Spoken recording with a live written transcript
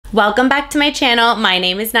Welcome back to my channel. My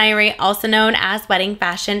name is Nayri, also known as Wedding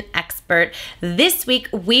Fashion Expert. This week,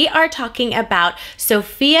 we are talking about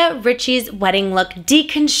Sofia Richie's wedding look,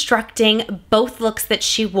 deconstructing both looks that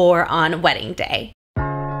she wore on wedding day.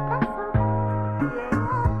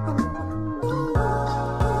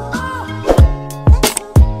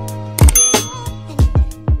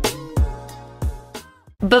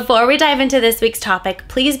 Before we dive into this week's topic,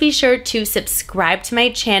 please be sure to subscribe to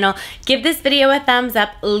my channel, give this video a thumbs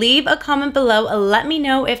up, leave a comment below, let me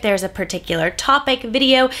know if there's a particular topic,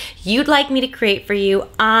 video you'd like me to create for you.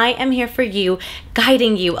 I am here for you,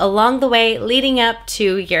 guiding you along the way leading up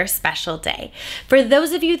to your special day. For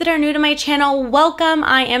those of you that are new to my channel, welcome.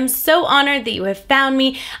 I am so honored that you have found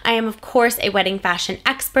me. I am, of course, a wedding fashion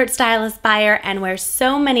expert, stylist, buyer, and wear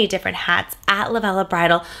so many different hats at LOVELLA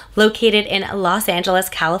Bridal, located in Los Angeles,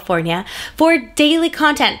 California. For daily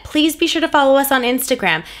content, please be sure to follow us on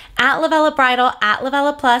Instagram at LOVELLA Bridal, at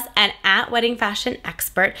LOVELLA Plus, and at Wedding Fashion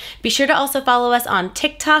Expert. Be sure to also follow us on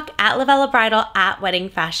TikTok at LOVELLA Bridal, at Wedding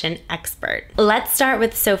Fashion Expert. Let's start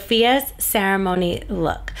with Sofia's ceremony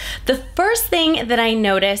look. The first thing that I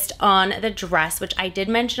noticed on the dress, which I did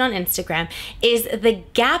mention on Instagram, is the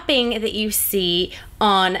gapping that you see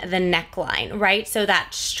on the neckline, right? So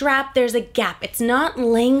that strap, there's a gap. It's not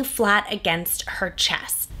laying flat against her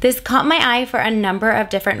chest. This caught my eye for a number of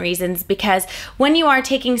different reasons because when you are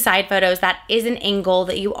taking side photos, that is an angle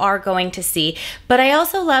that you are going to see. But I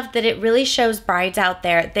also love that it really shows brides out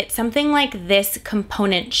there that something like this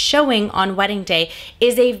component showing on wedding day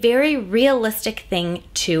is a very realistic thing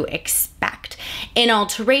to expect. In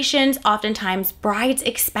alterations, oftentimes brides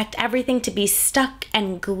expect everything to be stuck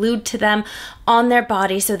and glued to them on their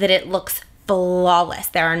body so that it looks flawless.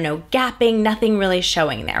 There are no gapping, nothing really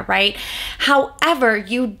showing there, right? However,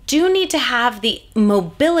 you do need to have the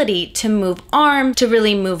mobility to move arms, to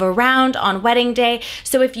really move around on wedding day.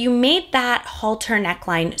 So if you made that halter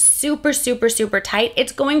neckline super, super, super tight,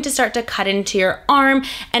 it's going to start to cut into your arm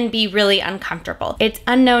and be really uncomfortable. It's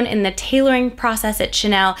unknown in the tailoring process at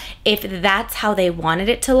Chanel if that's how they wanted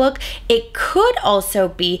it to look. It could also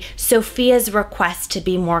be Sofia's request to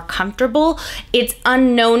be more comfortable. It's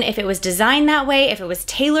unknown if it was designed that way, if it was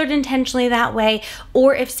tailored intentionally that way,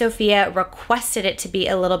 or if Sofia requested it to be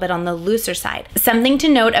a little bit on the looser side. Something to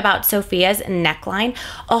note about Sofia's neckline,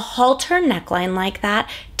 a halter neckline like that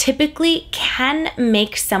typically can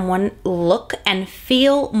make someone look and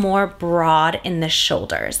feel more broad in the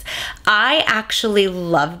shoulders. I actually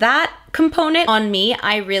love that component on me.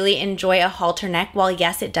 I really enjoy a halter neck. While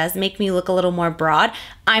yes, it does make me look a little more broad,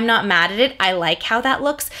 I'm not mad at it. I like how that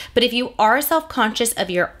looks. But if you are self-conscious of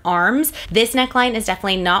your arms, this neckline is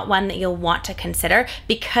definitely not one that you'll want to consider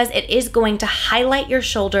because it is going to highlight your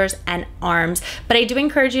shoulders and arms. But I do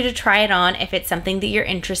encourage you to try it on if it's something that you're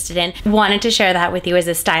interested in. Wanted to share that with you as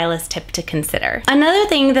a stylist tip to consider. Another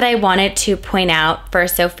thing that I wanted to point out for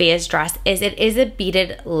Sofia's dress is it is a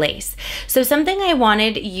beaded lace. So something I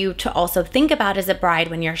wanted you to also think about as a bride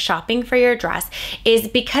when you're shopping for your dress is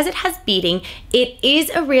because it has beading, it is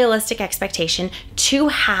a realistic expectation to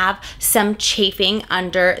have some chafing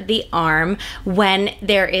under the arm when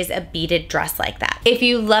there is a beaded dress like that. If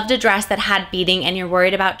you loved a dress that had beading and you're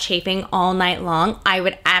worried about chafing all night long, I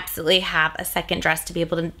would absolutely have a second dress to be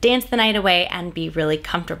able to dance the night away and be really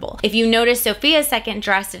comfortable. If you notice, Sofia's second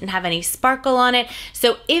dress didn't have any sparkle on it,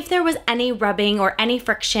 so if there was any rubbing or any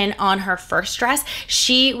friction on her first dress,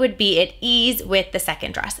 she would be at ease with the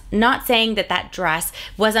second dress. Not saying that that dress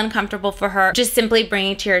was uncomfortable for her, just simply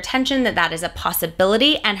bringing to your attention that that is a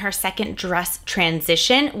possibility, and her second dress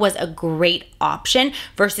transition was a great option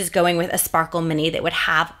versus going with a sparkle mini that would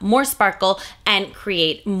have more sparkle and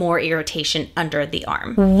create more irritation under the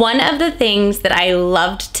arm. One of the things that I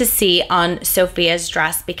loved to see on Sofia's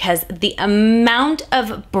dress, because the amount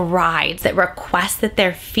of brides that request that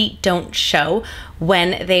their feet don't show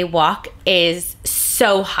when they walk is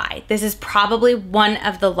so high. This is probably one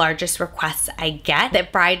of the largest requests I get,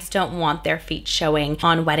 that brides don't want their feet showing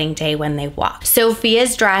on wedding day when they walk.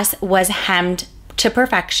 Sofia's dress was hemmed to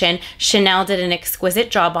perfection. Chanel did an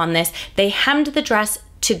exquisite job on this. They hemmed the dress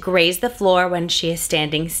to graze the floor when she is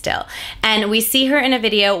standing still. And we see her in a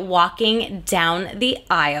video walking down the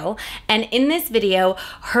aisle. And in this video,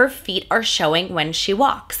 her feet are showing when she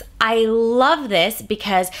walks. I love this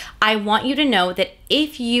because I want you to know that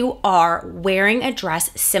if you are wearing a dress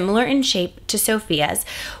similar in shape to Sofia's,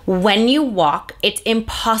 when you walk, it's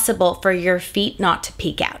impossible for your feet not to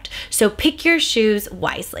peek out. So pick your shoes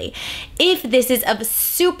wisely. If this is of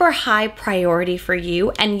super high priority for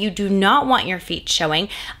you and you do not want your feet showing,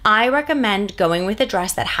 I recommend going with a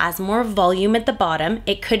dress that has more volume at the bottom.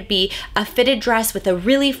 It could be a fitted dress with a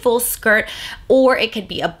really full skirt, or it could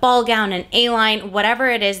be a ball gown, an A-line, whatever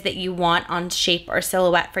it is that you want on shape or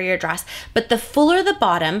silhouette for your dress. But the fuller the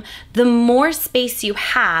bottom, the more space you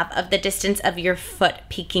have of the distance of your foot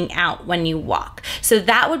peeking out when you walk. So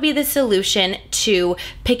that would be the solution to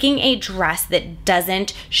picking a dress that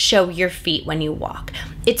doesn't show your feet when you walk.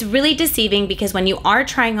 It's really deceiving because when you are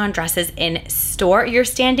trying on dresses in store, you're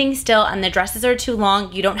standing still and the dresses are too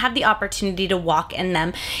long. You don't have the opportunity to walk in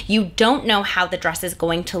them. You don't know how the dress is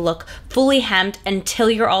going to look fully hemmed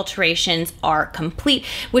until your alterations are complete,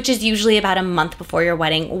 which is usually about a month before your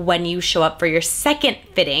wedding when you show up for your second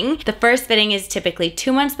fitting. The first fitting is typically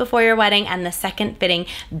 2 months before your wedding, and the second fitting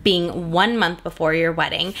being 1 month before your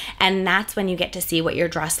wedding. And that's when you get to see what your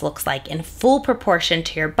dress looks like in full proportion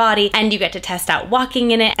to your body, and you get to test out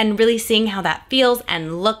walking in it and really seeing how that feels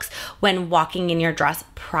and looks when walking in your dress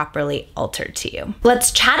properly altered to you.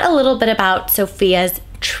 Let's chat a little bit about Sofia's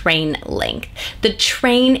train length. The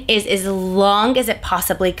train is as long as it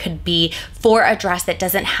possibly could be for a dress that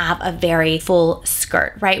doesn't have a very full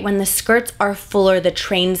skirt, right? When the skirts are fuller, the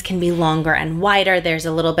trains can be longer and wider. There's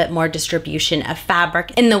a little bit more distribution of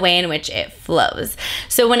fabric in the way in which it flows.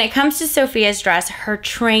 So when it comes to Sofia's dress, her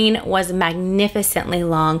train was magnificently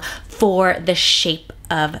long for the shape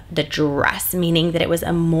of the dress, meaning that it was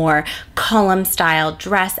a more column style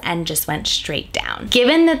dress and just went straight down.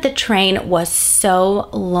 Given that the train was so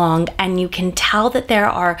long, and you can tell that there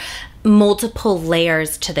are multiple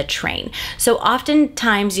layers to the train. So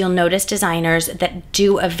oftentimes you'll notice designers that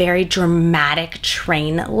do a very dramatic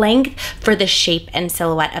train length for the shape and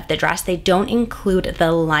silhouette of the dress. They don't include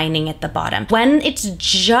the lining at the bottom. When it's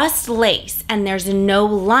just lace and there's no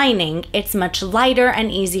lining, it's much lighter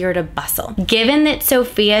and easier to bustle. Given that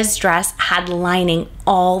Sofia's dress had lining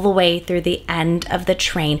all the way through the end of the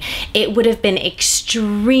train, it would have been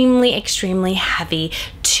extremely, extremely heavy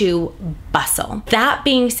to bustle. That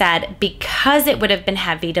being said, because it would have been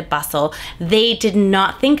heavy to bustle, they did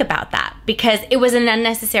not think about that because it was an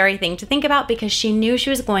unnecessary thing to think about because she knew she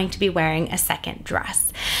was going to be wearing a second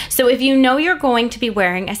dress. So if you know you're going to be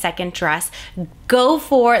wearing a second dress, go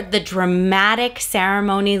for the dramatic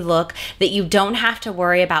ceremony look that you don't have to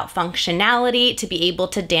worry about functionality to be able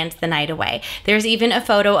to dance the night away. There's even a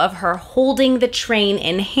photo of her holding the train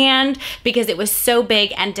in hand because it was so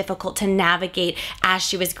big and difficult to navigate as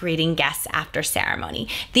she was greeting guests after ceremony.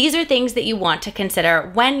 These are things that you want to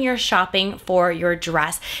consider when you're shopping for your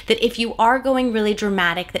dress, that if you are going really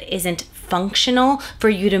dramatic that isn't functional for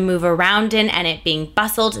you to move around in and it being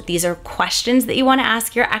bustled, these are questions that you want to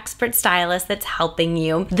ask your expert stylist that's helping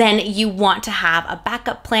you. Then you want to have a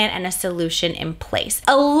backup plan and a solution in place.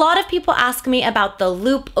 A lot of people ask me about the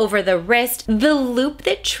loop over the wrist. The loop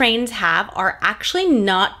that trains have are actually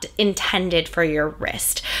not intended for your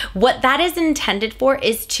wrist. What that is intended for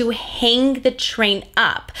is to hang the train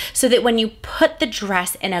up so that when you put the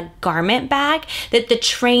dress in a garment bag, that the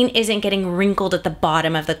train isn't getting wrinkled at the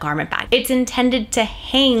bottom of the garment bag. It's intended to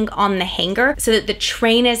hang on the hanger so that the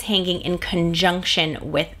train is hanging in conjunction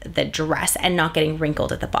with the dress and not getting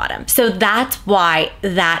wrinkled at the bottom. So that's why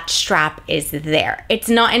that strap is there. It's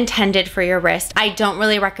not intended for your wrist. I don't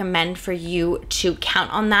really recommend for you to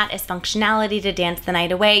count on that as functionality to dance the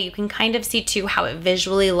night away. You can kind of see too how it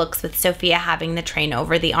visually looks with Sofia having the train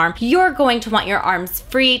over the arm. You're going to want your arms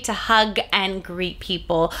free to hug and greet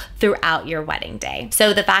people throughout your wedding day.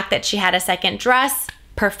 So the fact that she had a second dress,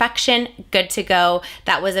 perfection, good to go.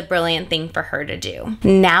 That was a brilliant thing for her to do.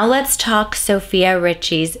 Now let's talk Sofia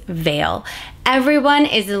Richie's veil. Everyone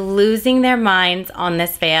is losing their minds on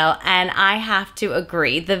this veil, and I have to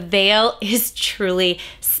agree. The veil is truly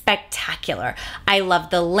spectacular. I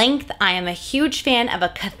love the length. I am a huge fan of a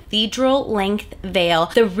cathedral length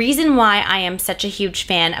veil. The reason why I am such a huge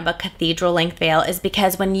fan of a cathedral length veil is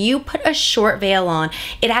because when you put a short veil on,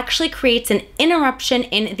 it actually creates an interruption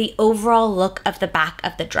in the overall look of the back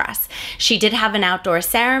of the dress. She did have an outdoor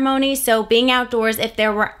ceremony, so being outdoors, if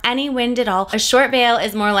there were any wind at all, a short veil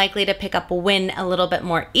is more likely to pick up a wind a little bit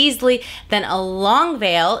more easily than a long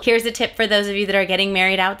veil. Here's a tip for those of you that are getting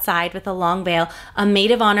married outside with a long veil. A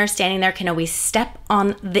maid of honor on or standing there can always step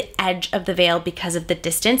on the edge of the veil because of the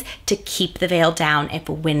distance to keep the veil down if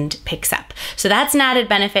wind picks up. So that's an added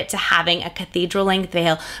benefit to having a cathedral length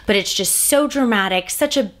veil, but it's just so dramatic,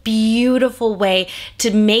 such a beautiful way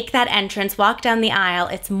to make that entrance, walk down the aisle.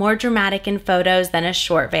 It's more dramatic in photos than a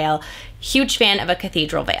short veil. Huge fan of a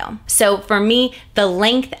cathedral veil. So for me, the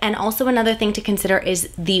length, and also another thing to consider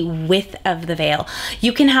is the width of the veil.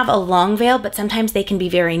 You can have a long veil, but sometimes they can be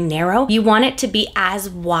very narrow. You want it to be as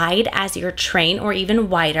wide as your train or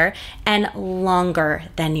even wider and longer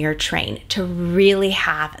than your train to really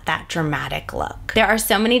have that dramatic look. There are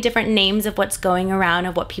so many different names of what's going around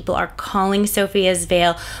of what people are calling Sofia's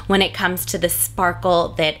veil when it comes to the sparkle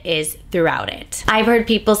that is throughout it. I've heard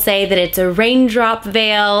people say that it's a raindrop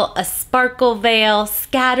veil, a sparkle veil,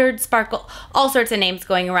 scattered sparkle, all sorts of names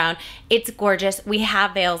going around. It's gorgeous. We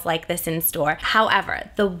have veils like this in store.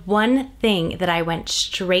 However, the one thing that I went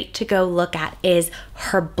straight to go look at is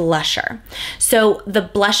her blusher. So the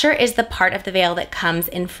blusher is the part of the veil that comes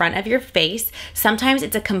in front of your face. Sometimes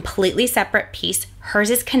it's a completely separate piece. Hers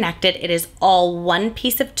is connected. It is all one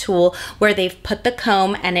piece of tulle where they've put the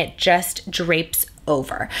comb and it just drapes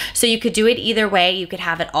over. So you could do it either way. You could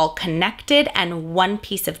have it all connected and one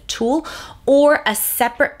piece of tulle, or a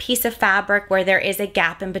separate piece of fabric where there is a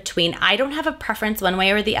gap in between. I don't have a preference one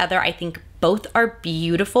way or the other. I think both are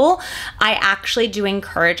beautiful. I actually do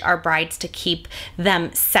encourage our brides to keep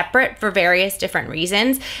them separate for various different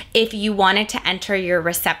reasons. If you wanted to enter your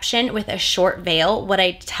reception with a short veil, what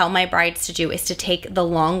I tell my brides to do is to take the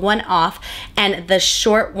long one off, and the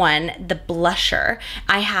short one, the blusher,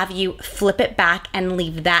 I have you flip it back and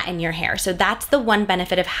leave that in your hair. So that's the one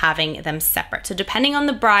benefit of having them separate. So depending on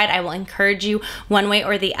the bride, I will encourage you one way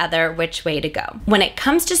or the other which way to go. When it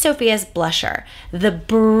comes to Sofia's blusher, the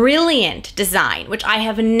brilliant design, which I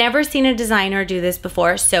have never seen a designer do this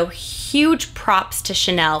before, so huge props to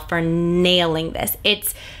Chanel for nailing this.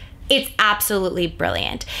 It's absolutely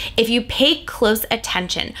brilliant. If you pay close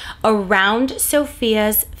attention around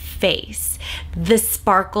Sofia's face, the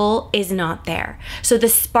sparkle is not there. So the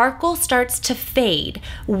sparkle starts to fade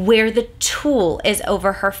where the tulle is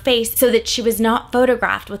over her face, so that she was not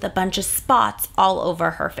photographed with a bunch of spots all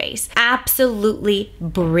over her face. Absolutely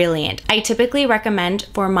brilliant. I typically recommend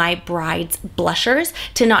for my brides' blushers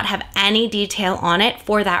to not have any detail on it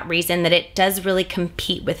for that reason, that it does really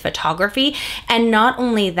compete with photography. And not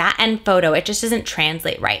only that, and photo, it just doesn't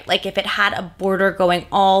translate right. Like if it had a border going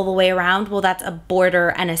all the way around, well, that's a border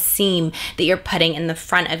and a seam that you're putting in the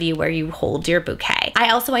front of you where you hold your bouquet. I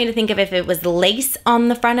also want you to think of if it was lace on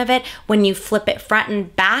the front of it, when you flip it front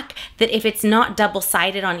and back, that if it's not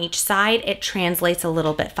double-sided on each side, it translates a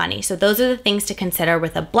little bit funny. So those are the things to consider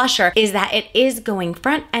with a blusher, is that it is going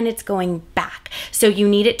front and it's going back. So you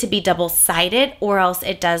need it to be double-sided, or else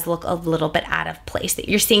it does look a little bit out of place, that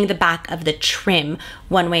you're seeing the back of the trim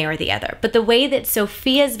one way or the other. But the way that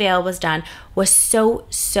Sofia's veil was done was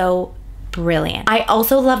so brilliant. I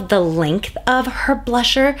also love the length of her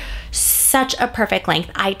blusher. Such a perfect length.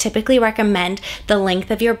 I typically recommend the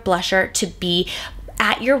length of your blusher to be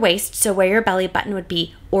at your waist, so where your belly button would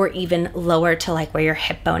be, or even lower to like where your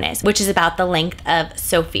hip bone is, which is about the length of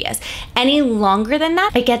Sofia's. Any longer than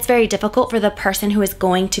that, it gets very difficult for the person who is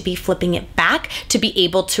going to be flipping it back to be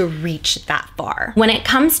able to reach that far. When it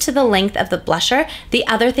comes to the length of the blusher, the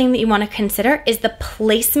other thing that you want to consider is the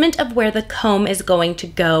placement of where the comb is going to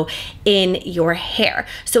go in your hair.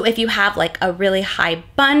 So if you have like a really high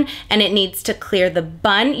bun and it needs to clear the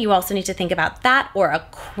bun, you also need to think about that, or a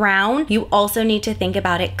crown. You also need to think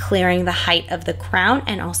about it clearing the height of the crown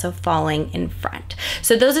and also falling in front.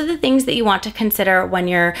 So those are the things that you want to consider when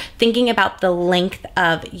you're thinking about the length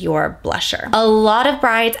of your blusher. A lot of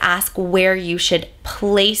brides ask where you should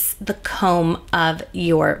place the comb of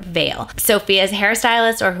your veil. Sofia's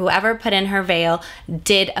hairstylist, or whoever put in her veil,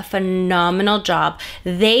 did a phenomenal job.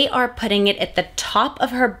 They are putting it at the top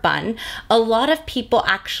of her bun. A lot of people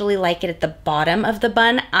actually like it at the bottom of the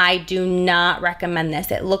bun. I do not recommend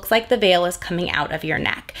this. It looks like the veil is coming out of your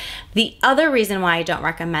neck. The other reason why I don't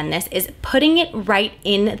recommend this is putting it right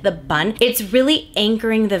in the bun. It's really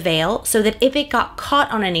anchoring the veil so that if it got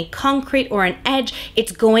caught on any concrete or an edge,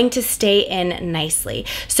 it's going to stay in nicely.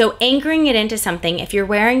 So anchoring it into something, if you're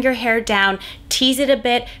wearing your hair down, tease it a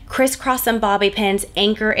bit, crisscross some bobby pins,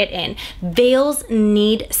 anchor it in. Veils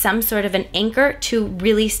need some sort of an anchor to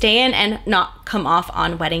really stay in and not come off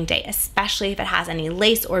on wedding day, especially if it has any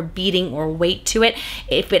lace or beading or weight to it.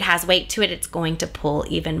 If it has weight to it, it's going to pull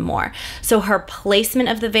even more. So her placement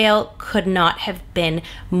of the veil could not have been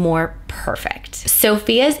more perfect.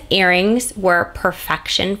 Sophia's earrings were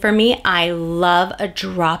perfection for me. I love a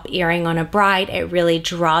drop earring on a bride. It really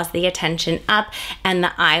draws the attention up and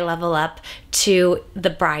the eye level up to the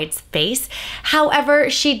bride's face. However,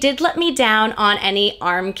 she did let me down on any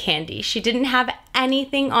arm candy. She didn't have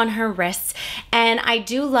anything on her wrists, and I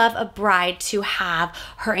do love a bride to have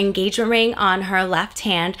her engagement ring on her left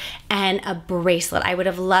hand and a bracelet. I would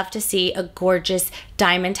have loved to see a gorgeous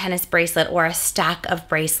diamond tennis bracelet or a stack of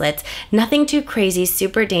bracelets. Nothing too crazy,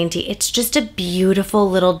 super dainty. It's just a beautiful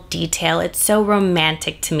little detail. It's so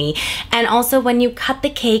romantic to me. And also when you cut the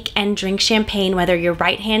cake and drink champagne, whether you're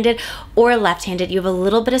right-handed or left-handed, you have a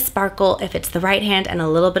little bit of sparkle if it's the right hand and a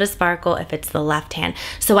little bit of sparkle if it's the left hand.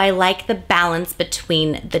 So I like the balance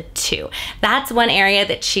between the two. That's one area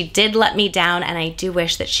that she did let me down, and I do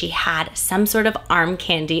wish that she had some sort of arm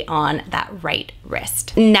candy on that right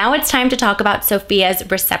wrist. Now it's time to talk about Sophia's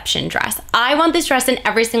reception dress. I want this dress in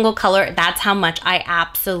every single color. That's how much I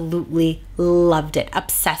absolutely loved it,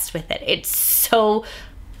 obsessed with it. It's so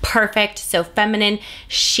perfect, so feminine,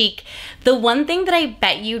 chic. The one thing that I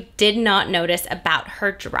bet you did not notice about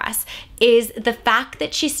her dress is the fact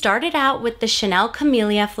that she started out with the Chanel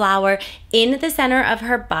camellia flower in the center of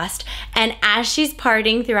her bust, and as she's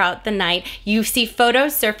parting throughout the night, you see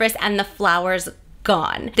photos surface and the flowers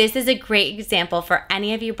gone. This is a great example for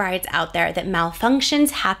any of you brides out there that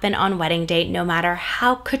malfunctions happen on wedding day, no matter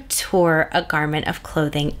how couture a garment of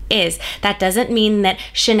clothing is. That doesn't mean that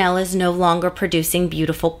Chanel is no longer producing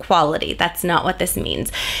beautiful quality. That's not what this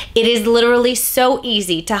means. It is literally so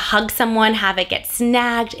easy to hug someone, have it get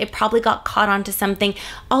snagged. It probably got caught onto something.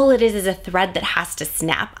 All it is a thread that has to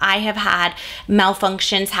snap. I have had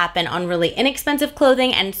malfunctions happen on really inexpensive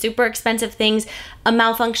clothing and super expensive things. A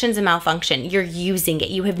malfunction's a malfunction. You're using it.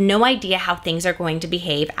 You have no idea how things are going to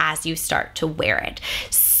behave as you start to wear it.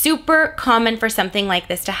 Super common for something like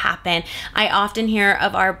this to happen. I often hear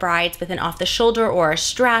of our brides with an off the shoulder or a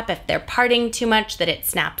strap, if they're parting too much, that it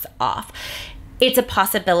snaps off. It's a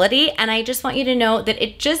possibility, and I just want you to know that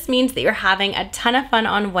it just means that you're having a ton of fun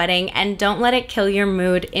on wedding, and don't let it kill your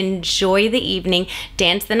mood. Enjoy the evening,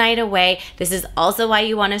 dance the night away. This is also why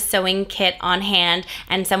you want a sewing kit on hand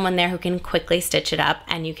and someone there who can quickly stitch it up,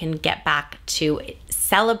 and you can get back to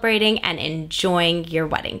celebrating and enjoying your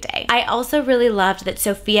wedding day. I also really loved that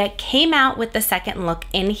Sophia came out with the second look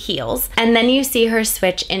in heels, and then you see her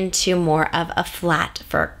switch into more of a flat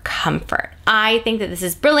for comfort. I think that this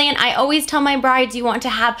is brilliant. I always tell my brides you want to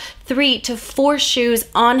have 3 to 4 shoes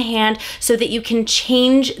on hand so that you can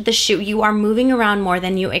change the shoe. You are moving around more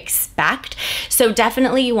than you expect. So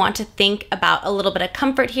definitely you want to think about a little bit of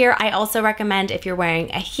comfort here. I also recommend, if you're wearing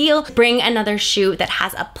a heel, bring another shoe that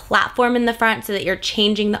has a platform in the front so that you're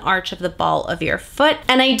changing the arch of the ball of your foot.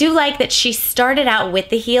 And I do like that she started out with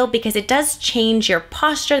the heel because it does change your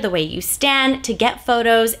posture, the way you stand, to get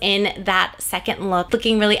photos in that second look,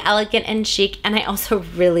 looking really elegant and chic. And I also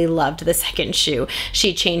really loved the second shoe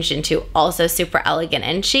she changed into, also super elegant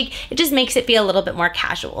and chic. It just makes it feel a little bit more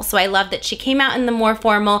casual. So I love that she came out in the more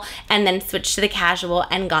formal and then switched to the casual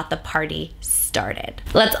and got the party started.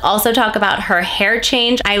 Let's also talk about her hair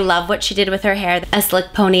change. I love what she did with her hair. A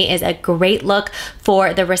slick pony is a great look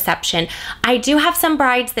for the reception. I do have some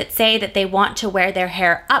brides that say that they want to wear their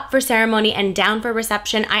hair up for ceremony and down for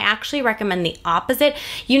reception. I actually recommend the opposite.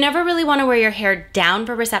 You never really want to wear your hair down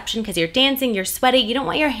for reception because you're dancing, you're sweaty. You don't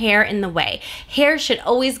want your hair in the way. Hair should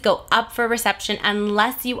always go up for reception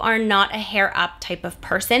unless you are not a hair up type of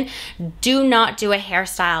person. Do not do a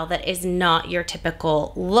hairstyle that is not your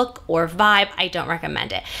typical look or vibe. I don't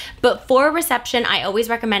recommend it. But for reception, I always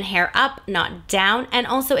recommend hair up, not down. And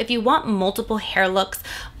also, if you want multiple hair looks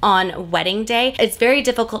on wedding day, it's very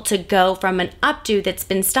difficult to go from an updo that's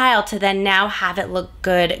been styled to then now have it look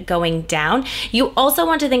good going down. You also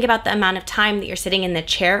want to think about the amount of time that you're sitting in the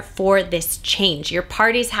chair for this change. Your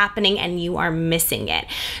party's happening and you are missing it.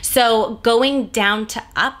 So going down to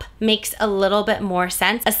up makes a little bit more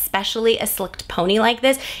sense, especially a slicked pony like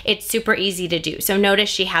this. It's super easy to do. So notice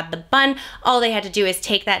she had the bun all they had to do is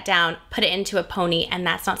take that down, put it into a pony, and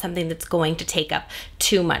that's not something that's going to take up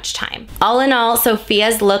too much time. All in all,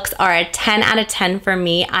 Sofia's looks are a 10 out of 10 for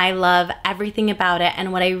me. I love everything about it,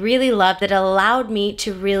 and what I really loved, it allowed me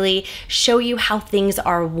to really show you how things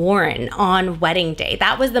are worn on wedding day.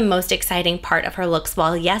 That was the most exciting part of her looks.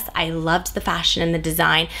 While yes, I loved the fashion and the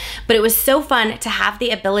design, but it was so fun to have the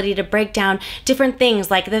ability to break down different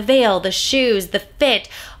things like the veil, the shoes, the fit.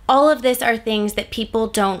 All of this are things that people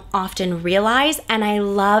don't often realize, and I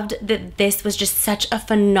loved that this was just such a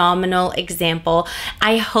phenomenal example.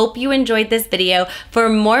 I hope you enjoyed this video. For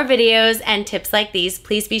more videos and tips like these,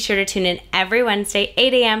 please be sure to tune in every Wednesday,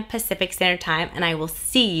 8 a.m. Pacific Standard Time, and I will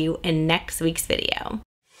see you in next week's video.